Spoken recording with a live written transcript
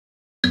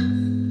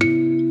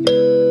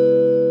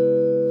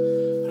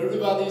Hello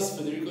everybody, it's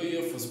Federico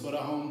here for Spora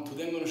Home.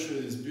 Today I'm going to show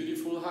you this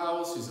beautiful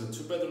house. It's a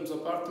 2-bedroom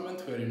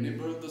apartment. We are in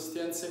neighborhood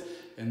Ostiense,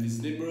 and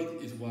this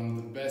neighborhood is one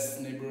of the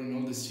best neighborhoods in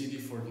all the city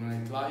for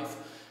nightlife.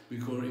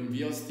 Because in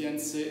Via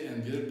Ostiense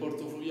and Via del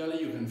Porto Fluviale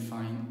you can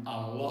find a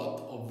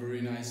lot of very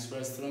nice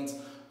restaurants,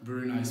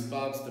 very nice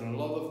pubs. There are a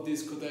lot of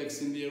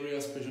discotheques in the area,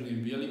 especially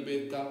in Via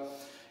Libetta.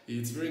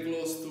 It's very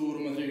close to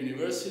Roma Tre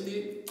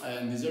University,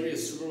 and this area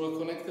is super well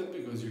connected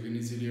because you can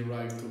easily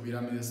arrive to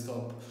Piramide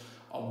stop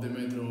of the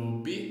Metro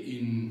B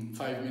in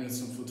 5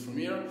 minutes on foot from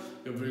here.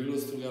 You're very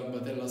close to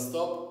Garbatella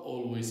stop,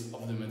 always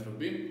of the Metro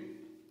B.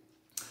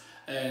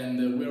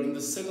 And we're on the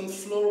 2nd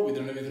floor with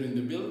an elevator in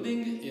the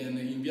building, and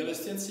in Via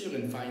Ostiense you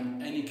can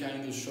find any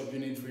kind of shop you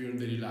need for your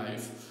daily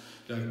life,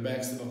 like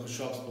bags, tobacco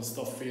shops, post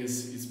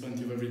office. It's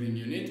plenty of everything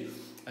you need.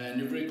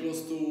 And you're very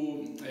close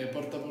to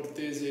Porta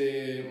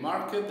Portese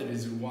market, that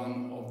is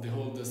one of the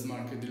oldest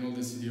market in all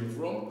the city of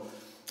Rome.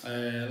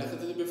 Like I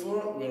told you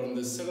before, we're on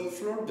the 2nd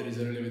floor, there is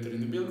an elevator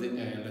in the building,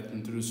 and let me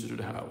introduce you to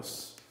the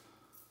house.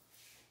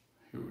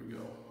 Here we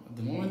go. At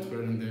the moment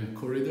we're in the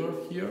corridor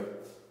here.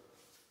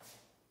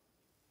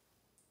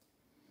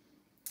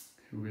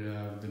 Here we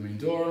have the main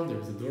door,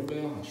 there's a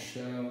doorbell, a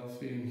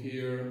shelf in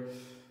here,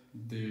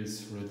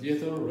 this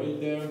radiator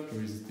right there,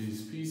 there is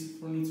this piece of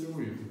furniture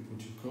where you can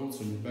put your coats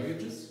and your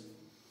baggages.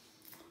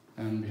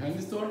 And behind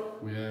this door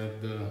we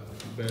have the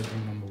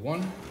bedroom number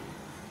 1.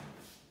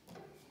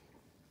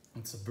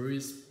 It's a very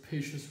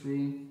spacious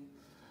room,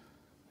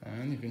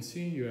 and you can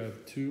see you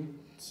have 2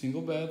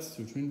 single beds,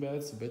 2 twin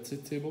beds, a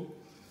bedside table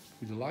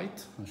with a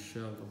light, a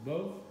shelf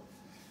above.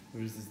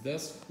 There is this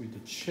desk with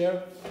a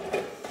chair,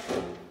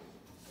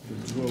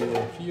 the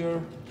drawer here,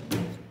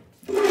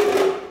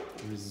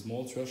 there is a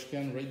small trash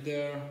can right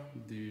there,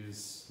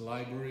 this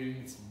library,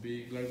 it's a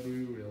big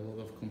library with a lot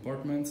of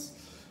compartments,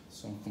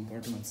 some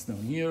compartments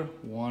down here,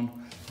 one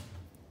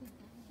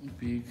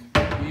big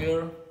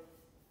here,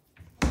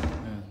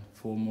 and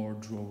 4 more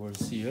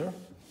drawers here,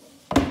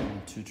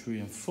 1, 2, 3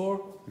 and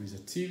 4. There is a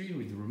TV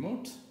with the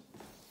remote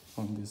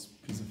on this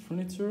piece of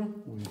furniture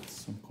with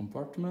some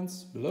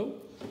compartments below.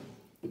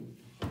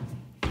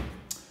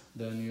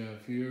 Then you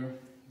have here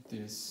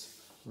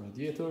this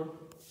radiator.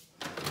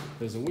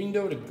 There's a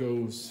window that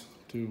goes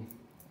to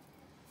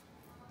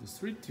the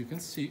street. You can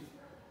see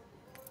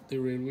the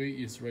railway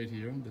is right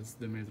here. That's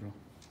the Metro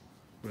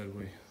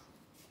railway,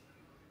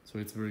 so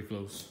it's very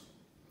close.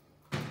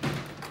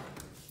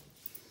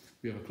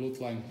 We have a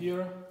clothesline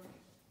here.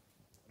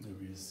 There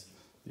is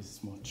this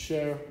small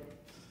chair,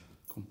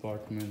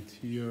 compartment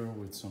here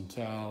with some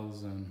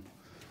towels and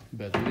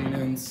bed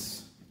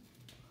linens.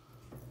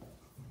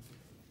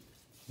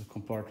 The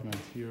compartment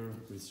here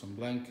with some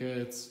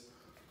blankets.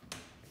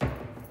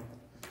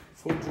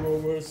 4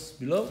 drawers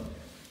below.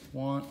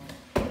 1,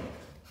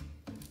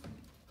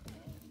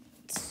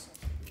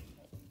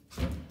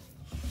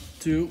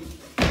 2,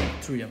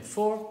 3 and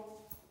 4.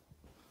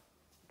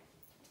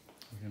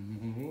 We can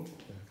move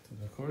back to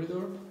the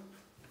corridor.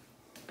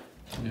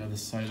 The other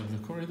side of the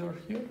corridor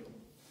here.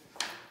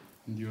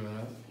 And you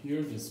have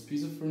here this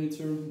piece of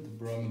furniture, the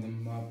broom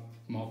and the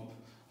mop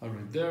are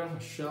right there, a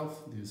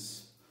shelf,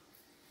 this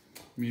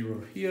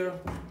mirror here,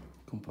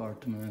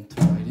 compartment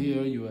right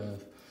here, you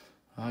have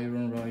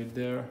iron right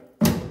there.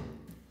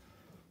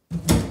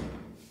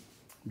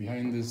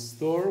 Behind this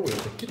door we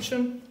have the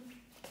kitchen.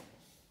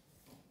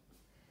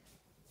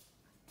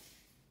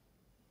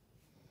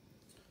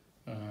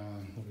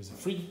 There is a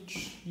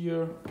fridge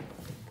here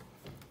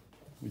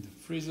with the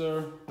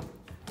freezer,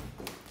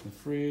 the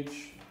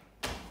fridge,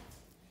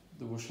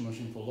 the washing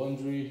machine for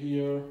laundry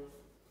here,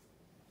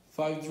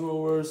 5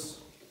 drawers,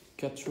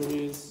 cat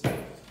trays,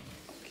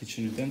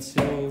 kitchen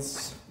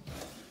utensils,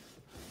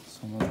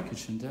 some other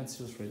kitchen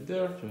utensils right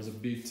there. There's a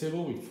big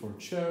table with 4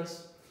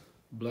 chairs,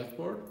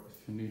 blackboard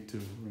if you need to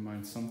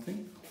remind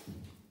something.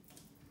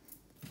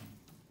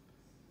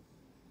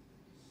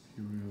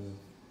 Here we have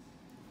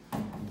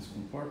this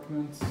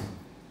compartment,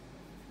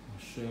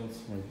 a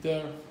shelf right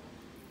there,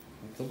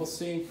 a double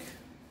sink,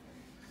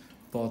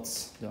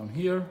 pots down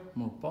here,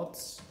 more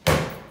pots,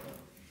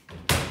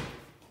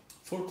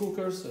 4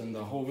 cookers and a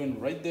oven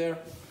right there.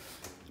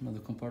 Another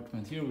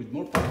compartment here with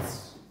more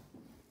pots.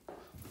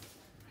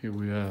 Here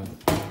we have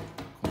a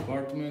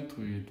compartment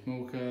with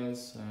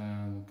mochas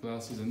and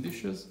glasses and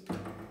dishes.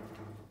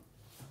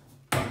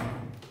 A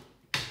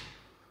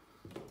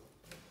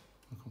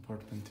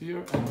compartment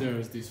here, and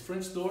there's this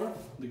French door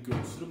that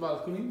goes to the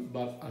balcony,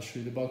 but I'll show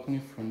you the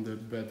balcony from the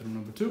bedroom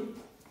number 2.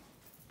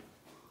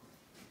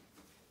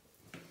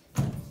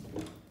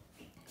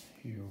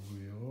 Here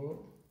we are,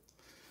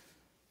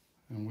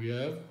 and we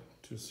have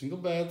 2 single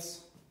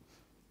beds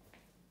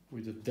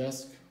with a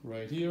desk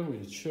right here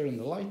with a chair and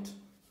the light,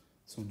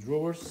 some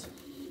drawers,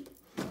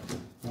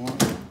 1,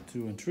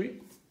 2 and 3.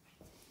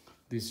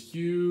 This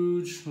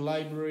huge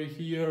library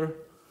here,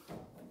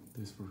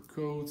 this for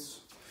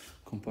coats,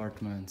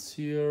 compartments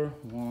here,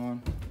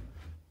 1,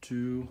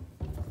 2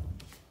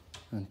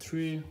 and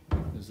 3.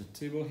 There's a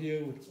table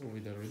here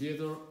with a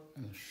radiator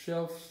and a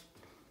shelf.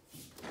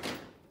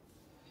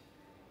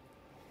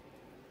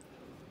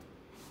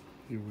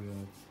 Here we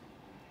have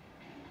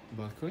the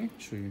balcony.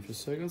 Show you in a few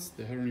seconds.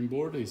 The herring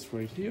board is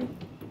right here,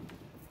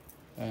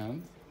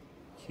 and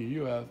here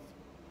you have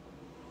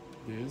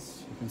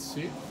this. You can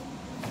see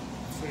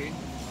tree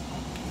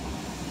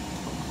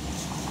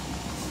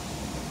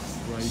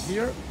right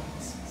here,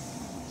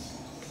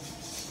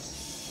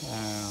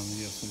 and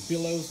you have some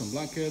pillows, some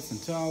blankets,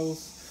 and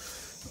towels.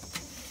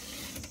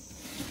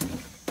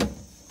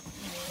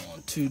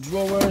 2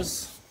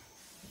 drawers.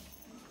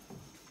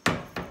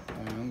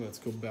 And let's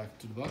go back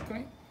to the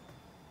balcony.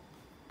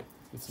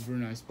 It's a very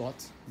nice spot,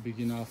 big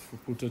enough to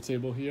put a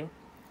table here.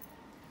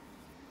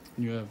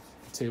 And you have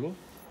a table,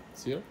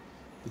 it's here.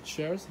 The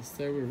chairs, the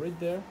stairway right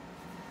there.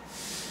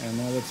 And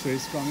another train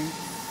is coming.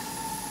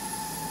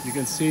 You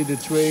can see the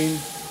train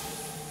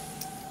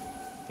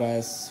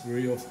pass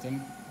very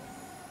often.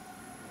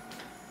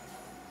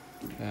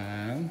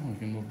 And we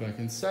can move back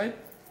inside.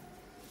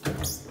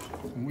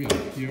 And we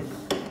have here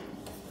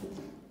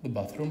the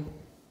bathroom.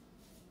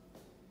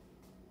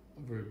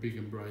 A very big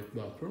and bright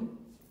bathroom.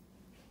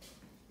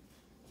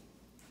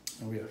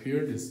 And we have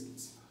here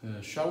this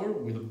shower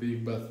with a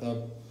big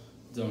bathtub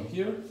down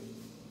here.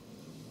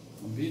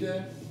 A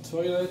bidet, a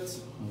toilet,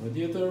 a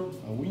radiator,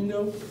 a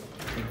window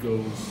that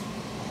goes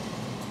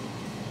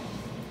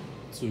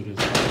to the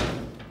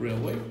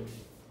railway.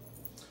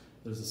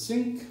 There's a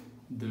sink,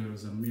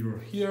 there's a mirror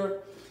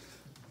here,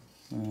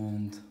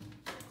 and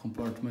a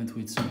compartment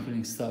with some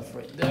cleaning stuff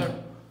right there.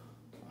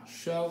 A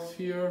shelf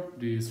here,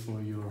 this is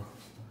for your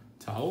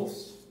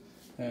towels,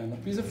 and a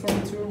piece of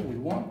furniture with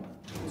 1,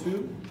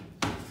 2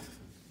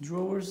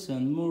 drawers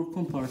and more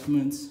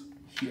compartments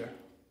here.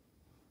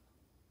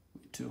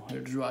 2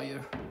 hair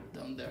dryer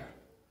down there.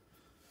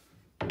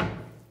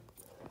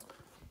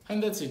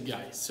 And that's it,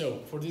 guys.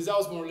 So for this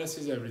house, more or less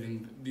is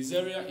everything. This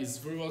area is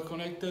very well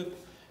connected.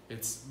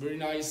 It's very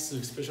nice,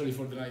 especially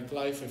for the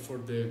nightlife and for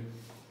the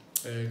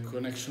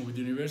connection with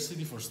the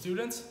university for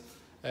students.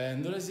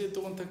 And don't hesitate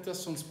to contact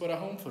us on Spora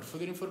Home for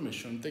further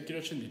information. Thank you very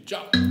much indeed.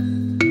 Ciao!